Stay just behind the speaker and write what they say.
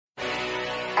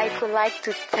I could like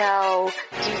to tell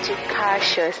DJ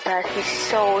Carcious that he's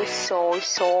so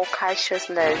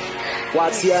Carciousness.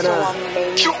 What's he's so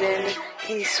amazing.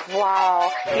 He's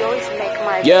wow. He always make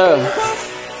my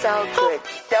face so good.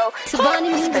 So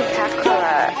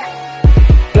spectacular.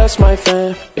 Bless my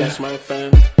fam, bless my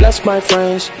fam. Bless my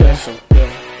friends,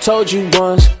 Told you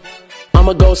once,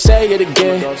 I'ma go say it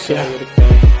again.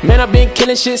 Man, I've been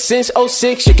killing shit since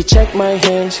 06. You can check my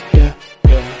hands.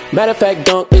 Matter of fact,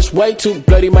 don't, it's way too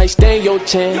bloody, might stain your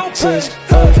chances.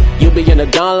 You be in a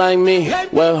down like me,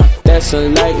 well, that's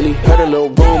unlikely. Heard a little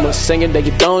rumor singing that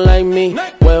you don't like me.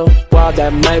 Well, while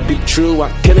that might be true,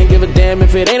 I couldn't give a damn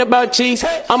if it ain't about cheese.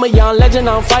 I'm a young legend,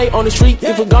 I don't fight on the street.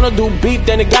 If we're gonna do beef,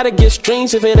 then it gotta get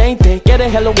streams. If it ain't, then get the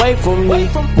hell away from me.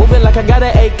 Moving like I got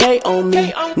an AK on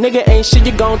me. Nigga ain't shit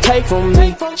you gon' take from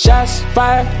me. Shots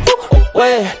fired,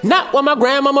 well, not what my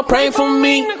grandmama praying for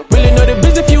me. Really know the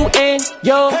biz if you ain't,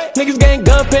 yo. Niggas gang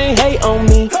gun pain, hate on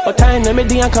me. Or time let me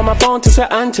D and call my phone to say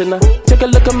antenna. Take a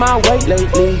look at my weight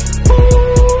lately.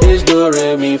 It's do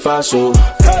re mi fa so.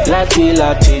 Lati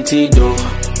lati ti do.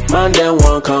 Man them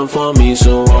won't come for me,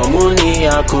 so I'm money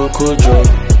a coco jo.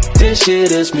 This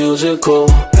shit is musical.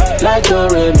 Like do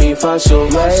re mi fa so.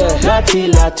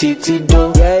 Lati lati ti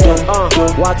do.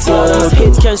 What's up?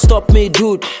 Hate can't stop me,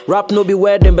 dude. Rap no be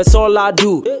wedding, but it's all I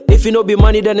do. If you no be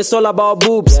money, then it's all about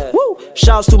boobs. Woo!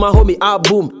 Shouts to my homie,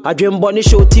 boom. I dream bunny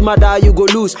show, team I die, you go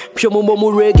lose. Pure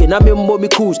momo reggae, na me mommy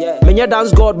cools. Men ya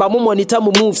dance God, but mo money time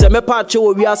moves. And me patch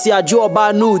you, we are see a Joe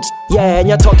bad nudes. Yeah, and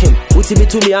you're talking. Uti me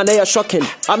to me, and you're shocking.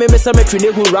 I mean, Mr.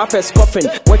 Metri, who rappers coffin.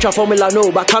 Watch your formula,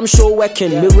 no, but come show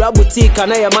working. Me rap boutique,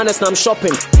 and I am honest, I'm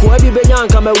shopping. Kuebi Benyan,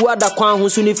 come a word that kwan, who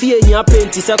soon if you ain't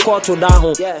paint, is a quarter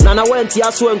down. Nana went,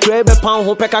 yasu and crave a pound,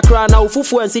 who peka cry now,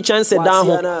 fufu and see chance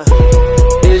down.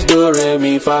 It's do re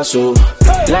mi fa so.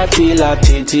 Lati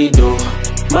lati ti do.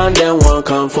 Man them won't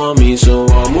come for me, so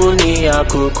I'm money a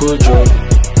coco jo.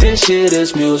 This shit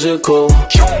is musical.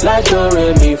 Like do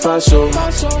re mi fa so.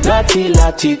 Lati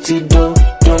lati ti do.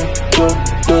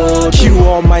 You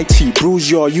almighty,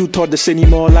 bruise your, you thought this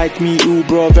anymore like me, ooh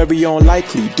bro, very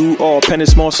unlikely. Do all, pen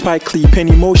is more spikely,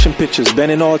 penny motion pictures,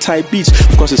 bending all type beats.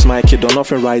 Of course it's my kid, don't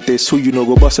nothing write this. Who you know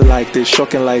go bust it like this,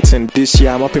 shocking lights. And this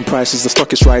year I'm up in prices, the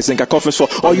stock is rising. Got coffins for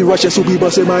all you Russians who be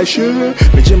busting my shit.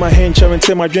 Me jam my hand, chair, and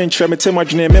take my drink, chair, me take my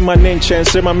drink, me my name, chair,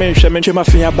 say my man, chair, me my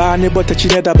finger, bar, neighbor, touch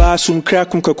your head, bar, sum, crack,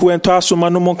 kaku, and toss,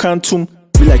 man, no more cantum.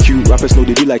 Be like you, rappers know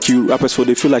they be like you. Rappers for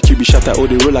they feel like you, be shot at, oh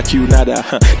they roll like you, nada.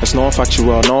 That's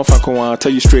non-factual, non-factual. I'll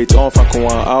tell you straight, non-factual,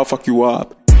 I'll fuck you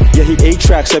up. Yeah, he 8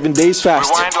 tracks, 7 days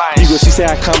fast. He go, she say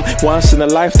I come once in a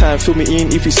lifetime. Fill me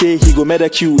in if you say he go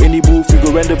medic you. Any booth, we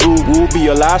go rendezvous, will be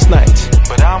your last night.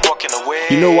 But I'm walking away.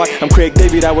 You know what? I'm Craig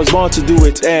David, I was born to do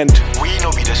it, and we no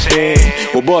be the same.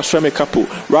 Oh boss, from a couple,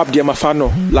 rap game my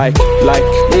fano, like.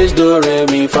 This do re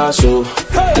mi fa so.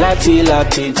 Lati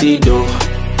lati ti do.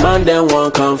 Man them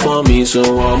won't come for me, so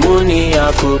I'm money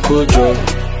a coco jo.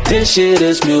 This shit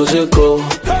is musical.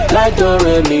 Like do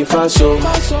re mi fa so.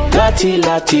 Lati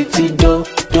lati ti do.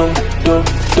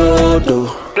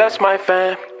 Bless my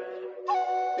fam.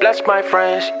 Bless my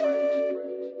friends.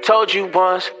 Told you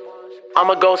once,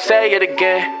 I'ma go say it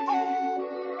again.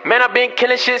 Man, I've been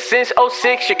killing shit since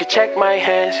 06. You can check my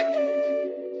hands.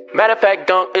 Matter of fact,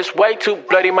 don't, it's way too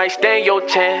bloody, might stain your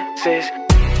chances.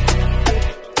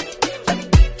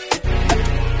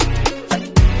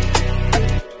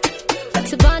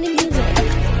 Tabani